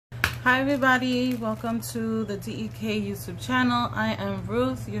Hi everybody, welcome to the DEK YouTube channel. I am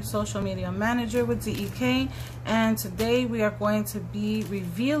Ruth, your social media manager with DEK, and today we are going to be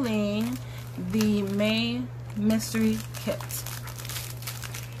revealing the May mystery kit.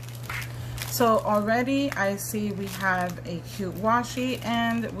 So already I see we have a cute washi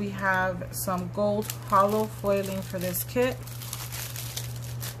and we have some gold hollow foiling for this kit.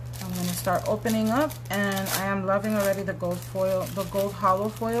 I'm going to start opening up, and I am loving already the gold foil, the gold hollow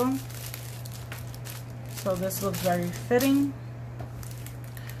foil. So this looks very fitting.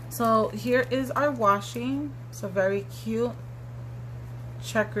 So here is our washi. It's a very cute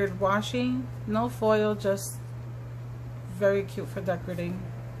checkered washi. No foil, just very cute for decorating.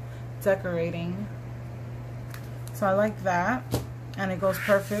 So I like that, and it goes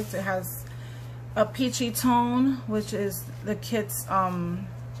perfect. It has a peachy tone, which is the kit's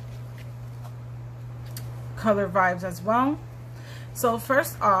color vibes as well. So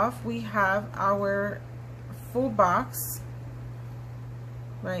first off, we have our full box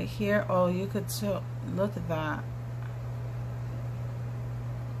right here. Oh, you could still look at that.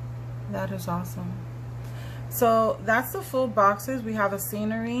 That is awesome. So that's the full boxes. We have a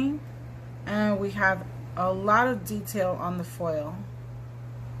scenery and we have a lot of detail on the foil.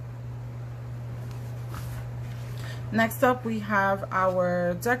 Next up, we have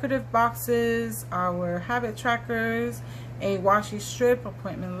our decorative boxes, our habit trackers, a washi strip,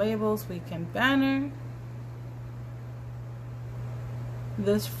 appointment labels, weekend banner.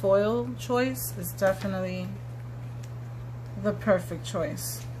 This foil choice is definitely the perfect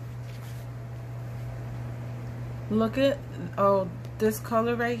choice. Look at, oh, this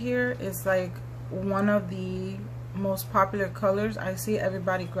color right here is like one of the most popular colors. I see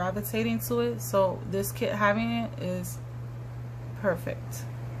everybody gravitating to it, so this kit having it is perfect.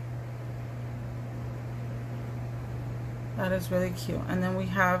 That is really cute. And then we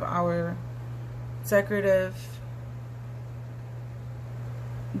have our decorative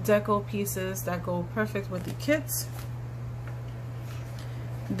deco pieces that go perfect with the kits.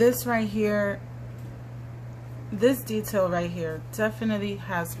 This right here, this detail right here definitely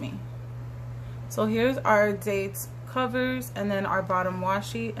has me. So here's our dates covers and then our bottom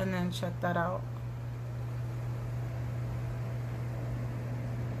washi, and then check that out.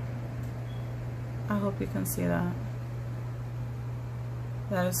 I hope you can see that.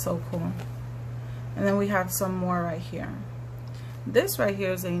 That is so cool. And then we have some more right here. This right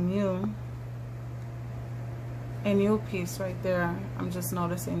here is a new piece right there. I'm just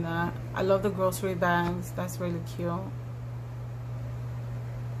noticing that. I love the grocery bags. That's really cute.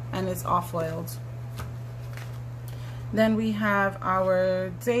 And it's all foiled. Then we have our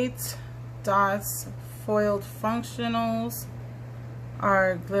date dots, foiled functionals,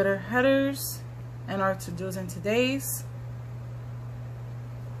 our glitter headers, and our to-dos and todays.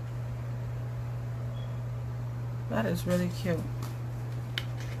 That is really cute.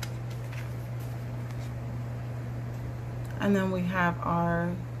 And then we have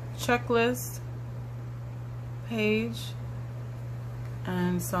our checklist page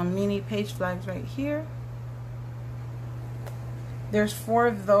and some mini page flags right here. There's 4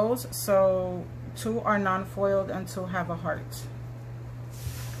 of those, so 2 are non-foiled and 2 have a heart.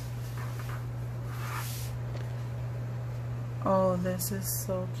 Oh, this is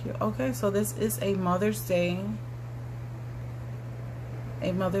so cute. Okay, so this is a Mother's Day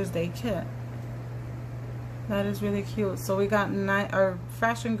kit. That is really cute. So we got our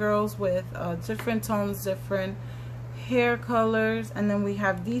fashion girls with different tones, different hair colors, and then we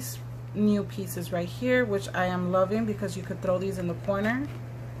have these new pieces right here, which I am loving because you could throw these in the corner.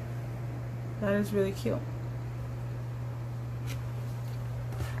 That is really cute.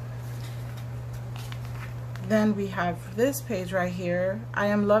 Then we have this page right here. I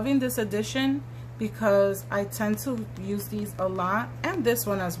am loving this edition because I tend to use these a lot, and this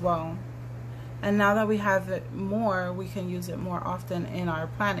one as well. And now that we have it more, we can use it more often in our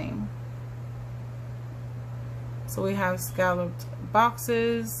planning. So we have scalloped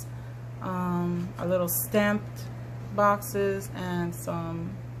boxes, a little stamped boxes, and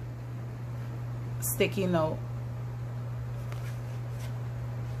some sticky note.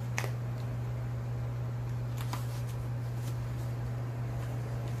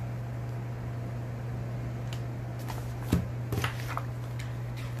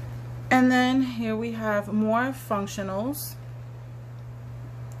 And then here we have more functionals.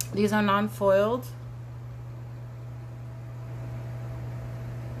 These are non-foiled.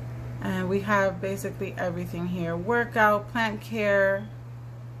 And we have basically everything here. Workout, plant care,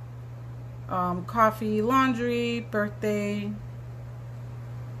 coffee, laundry, birthday,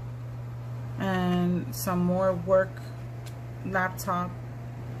 and some more work laptop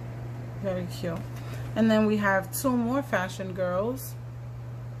Very cute. And then we have 2 more fashion girls.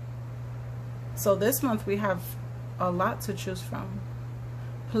 So this month we have a lot to choose from.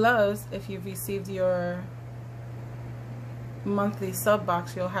 Plus, if you've received your monthly sub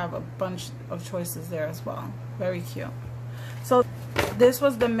box, you'll have a bunch of choices there as well. Very cute. So this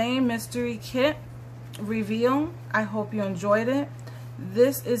was the main mystery kit reveal. I hope you enjoyed it.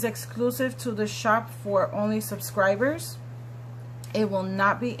 This is exclusive to the shop for only subscribers. It will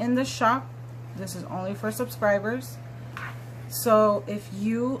not be in the shop. This is only for subscribers. So if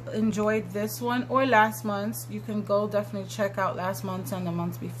you enjoyed this one or last month's, you can go definitely check out last month's and the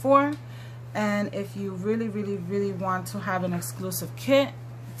month before. And if you really want to have an exclusive kit,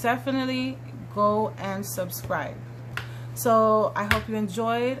 definitely go and subscribe. So I hope you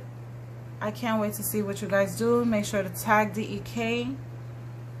enjoyed. I can't wait to see what you guys do. Make sure to tag DEK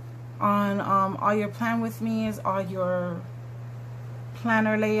on all your plan with me's, all your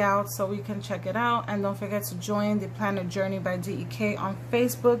planner layouts, so we can check it out. And don't forget to join the Planner Journey by DEK on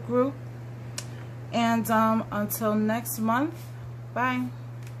Facebook group. And until next month, bye.